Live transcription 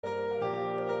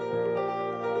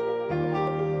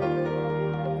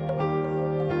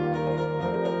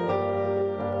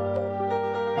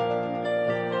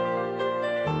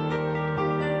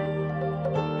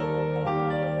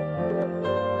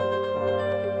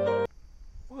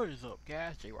is up,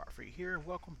 guys? J Rock Free here, and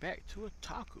welcome back to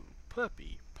Otaku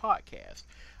Puppy Podcast.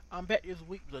 I'm back this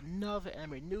week with another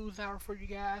anime news hour for you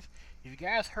guys. If you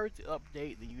guys heard the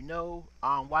update, then you know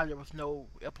why there was no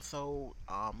episode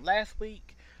last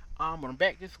week. But I'm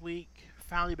back this week,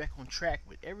 finally back on track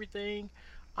with everything.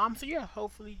 So yeah,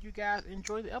 hopefully you guys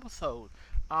enjoy the episode.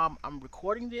 I'm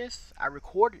recording this. I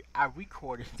recorded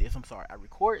this. I'm sorry. I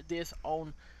recorded this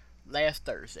on last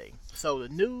Thursday. So the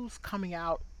news coming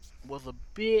out was a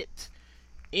bit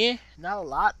not a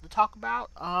lot to talk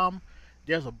about.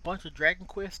 There's a bunch of Dragon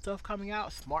Quest stuff coming out,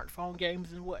 smartphone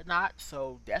games and whatnot,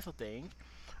 so that's a thing.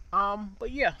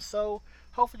 But yeah, so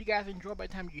hopefully you guys enjoy by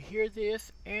the time you hear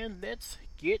this, and let's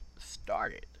get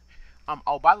started.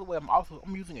 Oh, by the way,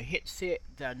 I'm using a headset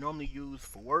that I normally use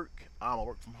for work. I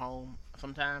work from home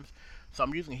sometimes, so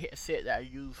I'm using a headset that I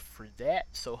use for that.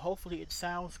 So hopefully it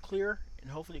sounds clear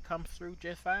and hopefully it comes through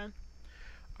just fine.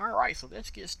 All right, so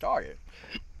let's get started.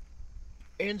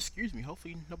 And excuse me,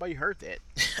 hopefully nobody heard that.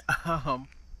 um,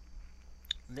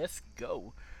 let's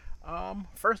go.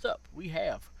 First up, we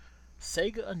have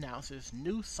Sega announces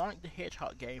new Sonic the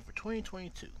Hedgehog game for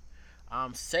 2022.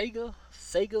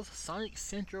 Sega's Sonic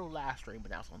Central live stream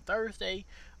announced on Thursday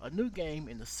a new game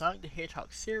in the Sonic the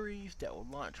Hedgehog series that will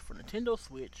launch for Nintendo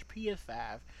Switch,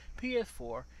 PS5,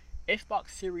 PS4, Xbox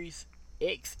Series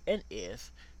X and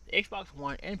S, the Xbox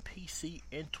One, and PC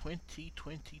in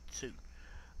 2022.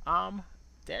 Um,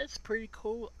 that's pretty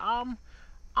cool. I'm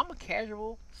a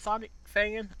casual Sonic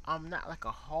fan. I'm not like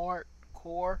a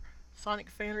hardcore Sonic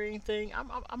fan or anything.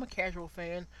 I'm a casual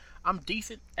fan. I'm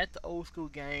decent at the old school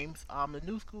games. The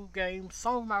new school games,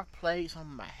 some of them I've played, some of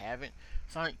them I haven't.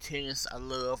 Sonic Tennis, I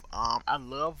love. I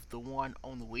love the one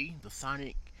on the Wii, the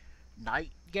Sonic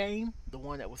Knight game, the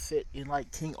one that was set in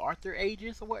like King Arthur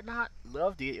ages or whatnot.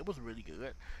 Loved it. It was really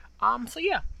good. So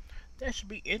yeah, that should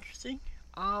be interesting.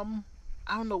 I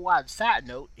don't know why. Side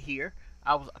note here,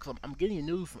 cause I'm getting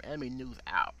news from Anime News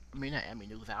Out. I mean, not Anime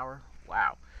News Hour.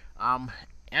 Wow. Um,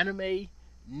 Anime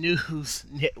News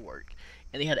Network,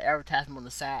 and they had an advertisement on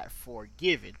the side for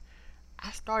Given.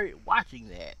 I started watching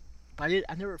that, but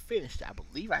I never finished it. I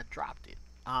believe I dropped it.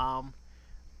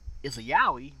 It's a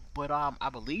yaoi, but I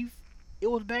believe it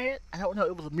was bad. I don't know.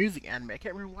 It was a music anime. I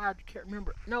can't remember why. I can't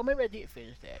remember. No, maybe I did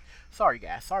finish that. Sorry,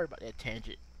 guys. Sorry about that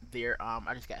tangent there.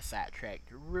 I just got sidetracked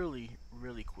really,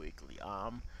 really quickly.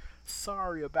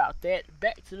 Sorry about that.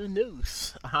 Back to the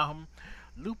news.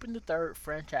 Lupin the Third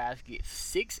franchise gets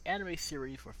six anime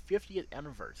series for 50th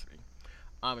anniversary.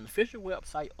 An official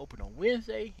website opened on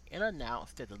Wednesday and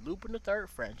announced that the Lupin the Third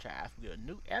franchise will get a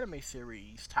new anime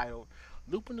series titled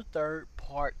Lupin the Third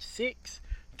Part 6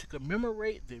 to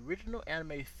commemorate the original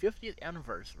anime's 50th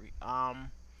anniversary.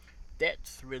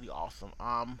 That's really awesome.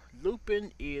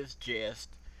 Lupin is just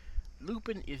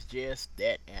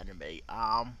that anime.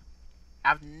 I'm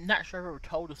not sure if I've ever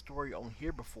told the story on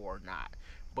here before or not,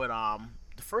 but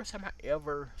the first time I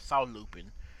ever saw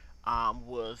Lupin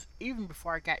was even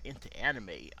before I got into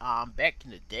anime. Back in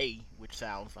the day, which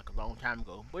sounds like a long time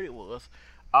ago, but it was.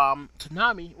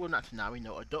 Toonami, well, not Toonami,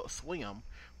 no, Adult Swim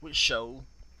would show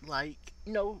like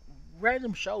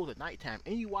random shows at nighttime.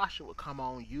 Any watcher would come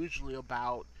on usually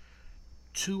about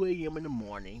 2 a.m. in the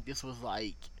morning. This was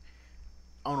like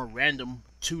on a random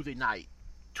Tuesday night,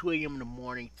 2 a.m. in the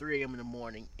morning, 3 a.m. in the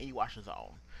morning, and you watch the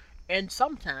zone. And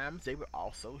sometimes they would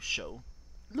also show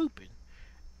Lupin.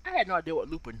 I had no idea what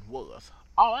Lupin was.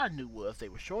 All I knew was they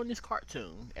were showing this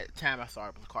cartoon. At the time I saw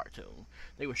it was a cartoon.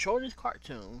 They were showing this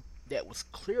cartoon that was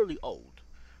clearly old.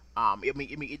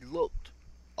 It looked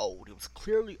old. It was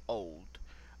clearly old.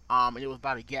 And it was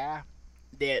about a guy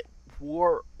that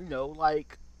wore,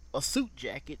 like a suit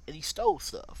jacket and he stole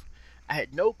stuff. I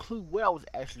had no clue what I was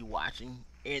actually watching,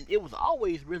 and it was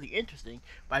always really interesting,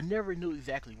 but I never knew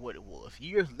exactly what it was.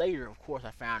 Years later, of course,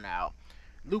 I found out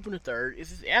Lupin the Third is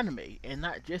this anime, and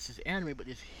not just this anime, but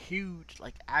this huge,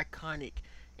 like, iconic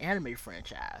anime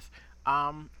franchise.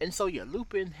 And so yeah,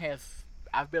 Lupin has.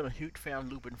 I've been a huge fan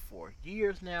of Lupin for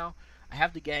years now. I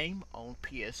have the game on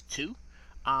PS2.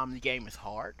 The game is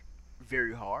hard,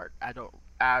 very hard. I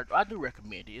do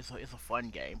recommend it. It's a fun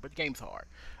game, but the game's hard.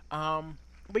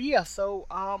 But yeah, so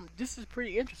this is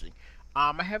pretty interesting.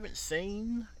 I haven't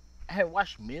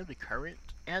watched many of the current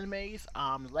animes.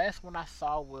 The last one I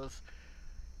saw was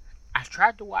I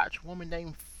tried to watch a woman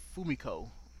named Fumiko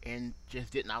and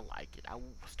just did not like it.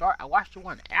 I watched the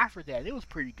one after that and it was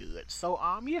pretty good. So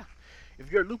yeah, if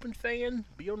you're a Lupin fan,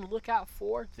 be on the lookout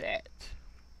for that.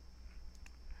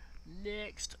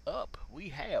 Next up, we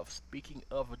have, speaking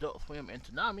of Adult Swim and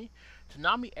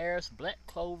Toonami airs Black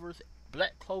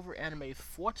Clover anime's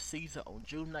fourth season on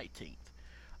June 19th.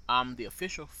 The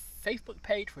official Facebook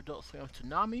page for Adult Swim's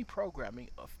Toonami programming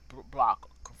of block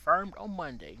confirmed on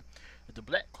Monday that the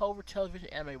Black Clover television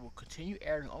anime will continue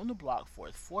airing on the block for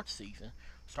its fourth season,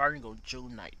 starting on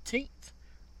June 19th.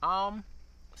 Um,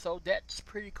 so that's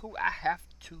pretty cool. I have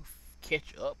to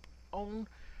catch up on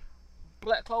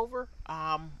Black Clover.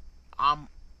 I'm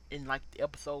in like the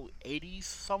episode 80s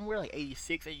somewhere, like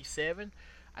 86, 87.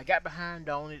 I got behind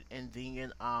on it, and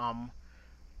then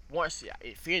once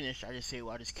it finished, I just said,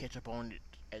 well, I'll just catch up on it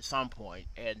at some point,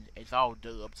 and it's all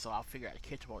dubbed, so I'll figure out to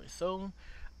catch up on it soon.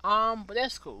 But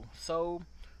that's cool. So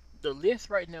the list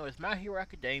right now is My Hero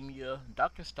Academia,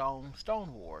 Doctor Stone,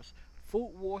 Stone Wars,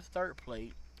 Food Wars Third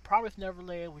Plate, Promise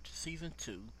Neverland, which is season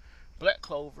 2, Black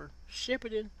Clover,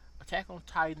 Shippuden, Attack on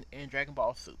Titan, and Dragon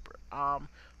Ball Super.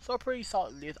 So a pretty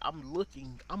solid list. I'm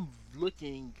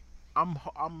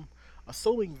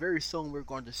assuming very soon we're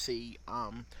going to see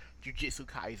Jujutsu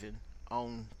Kaisen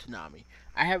on Toonami.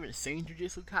 I haven't seen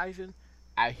Jujutsu Kaisen.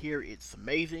 I hear it's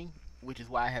amazing, which is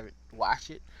why I haven't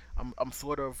watched it. I'm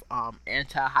sort of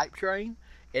anti hype train,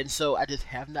 and so I just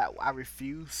have not. I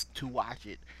refuse to watch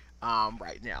it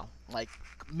right now. Like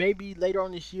maybe later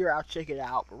on this year I'll check it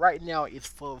out, but right now it's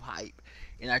full of hype,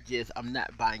 and I'm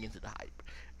not buying into the hype.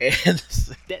 And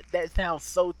that sounds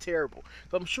so terrible.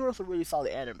 So I'm sure it's a really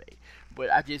solid anime,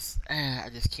 but I just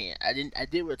can't. I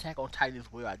did with Attack on Titan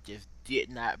as well. I just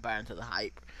did not buy into the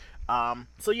hype.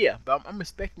 So yeah, but I'm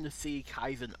expecting to see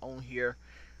Kaizen on here.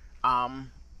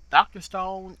 Doctor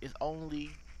Stone is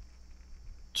only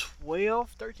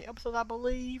 12, 13 episodes, I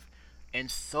believe,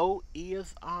 and so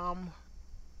is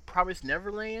Promise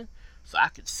Neverland. So I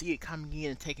could see it coming in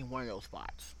and taking one of those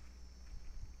spots.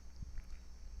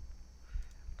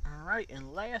 Alright,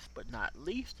 and last but not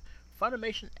least,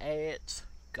 Funimation adds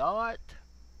God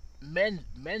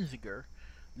Menzinger,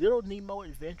 Little Nemo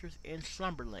Adventures in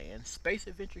Slumberland, Space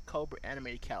Adventure Cobra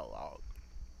animated catalog.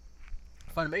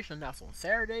 Funimation announced on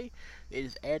Saturday that it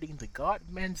is adding the God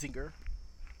Menzinger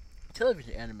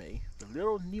television anime, the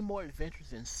Little Nemo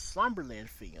Adventures in Slumberland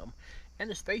film, and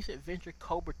the Space Adventure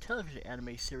Cobra television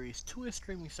anime series to its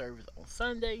streaming service on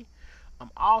Sunday.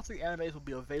 All three animes will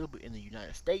be available in the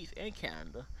United States and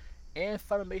Canada, and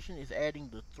Funimation is adding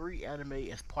the three anime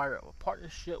as part of a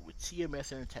partnership with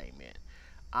TMS Entertainment.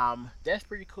 That's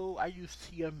pretty cool. I use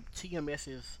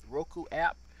TMS's Roku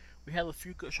app. We have a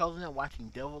few good shows in there.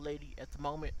 Watching Devil Lady at the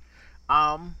moment.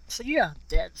 So yeah,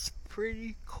 that's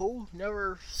pretty cool.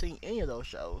 Never seen any of those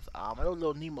shows. I know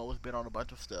Little Nemo has been on a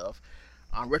bunch of stuff.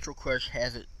 Retro Crush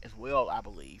has it as well, I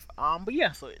believe. But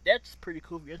yeah, so that's pretty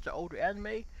cool. If you're into older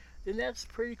anime, then that's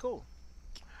pretty cool.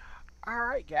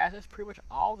 Alright guys, that's pretty much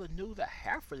all the news I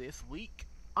have for this week.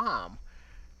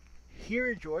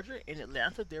 Here in Georgia, in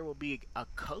Atlanta, there will be a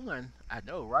con. I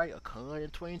know, right? A con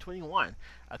in 2021.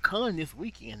 A con this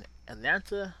weekend.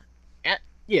 Atlanta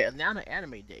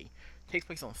Anime Day takes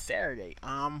place on Saturday.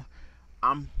 I'm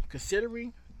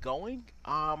considering going.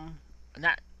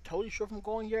 Not totally sure if I'm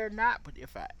going there or not, but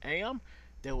if I am,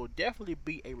 there will definitely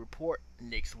be a report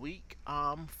next week.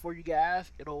 For you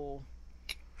guys, it'll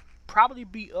probably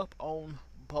be up on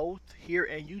both here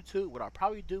and YouTube. What I'll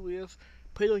probably do is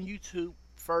put it on YouTube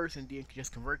first and then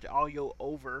just convert the audio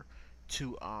over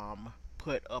to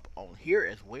put up on here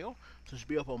as well. So it should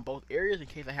be up on both areas in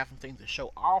case I have some things to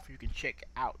show off. You can check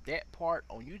out that part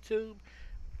on YouTube,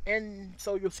 and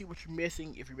so you'll see what you're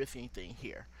missing if you're missing anything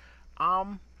here.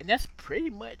 And that's pretty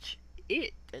much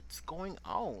it that's going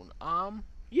on.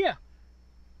 Yeah.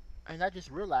 And I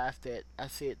just realized that I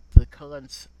said the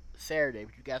Cullen's Saturday,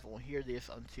 but you guys won't hear this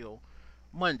until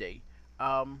Monday.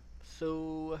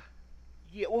 So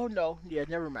yeah, well, no, yeah,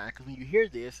 never mind. Because when you hear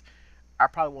this, I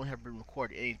probably won't have been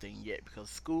recording anything yet because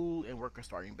school and work are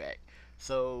starting back.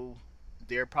 So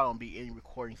there probably won't be any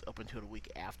recordings up until the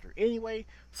week after anyway.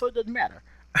 So it doesn't matter.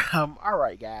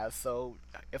 Alright, guys. So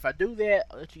if I do that,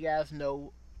 I'll let you guys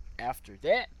know after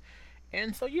that.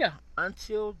 And so yeah,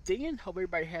 until then, hope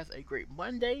everybody has a great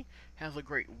Monday, has a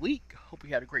great week. Hope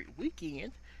you had a great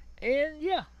weekend. And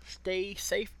yeah, stay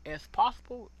safe as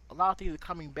possible. A lot of things are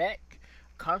coming back.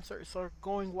 Concerts are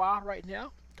going wild right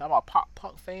now. Talking about pop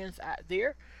punk fans out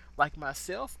there like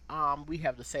myself. We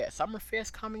have the Sad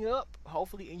Summerfest coming up,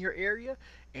 hopefully in your area.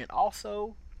 And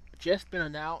also, just been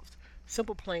announced,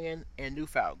 Simple Plan and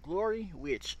Newfound Glory,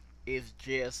 which is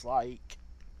just like,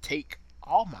 take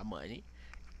all my money,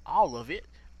 all of it.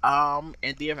 And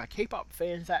then my K-pop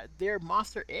fans out there,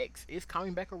 Monster X is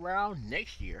coming back around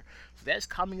next year. So that's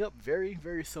coming up very,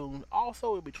 very soon.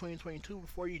 Also, in between 2022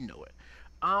 before you know it.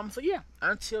 So yeah,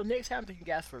 until next time, thank you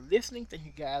guys for listening. Thank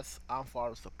you guys for all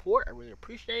the support. I really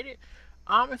appreciate it.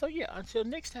 And so yeah, until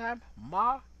next time,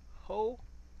 Maho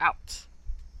out.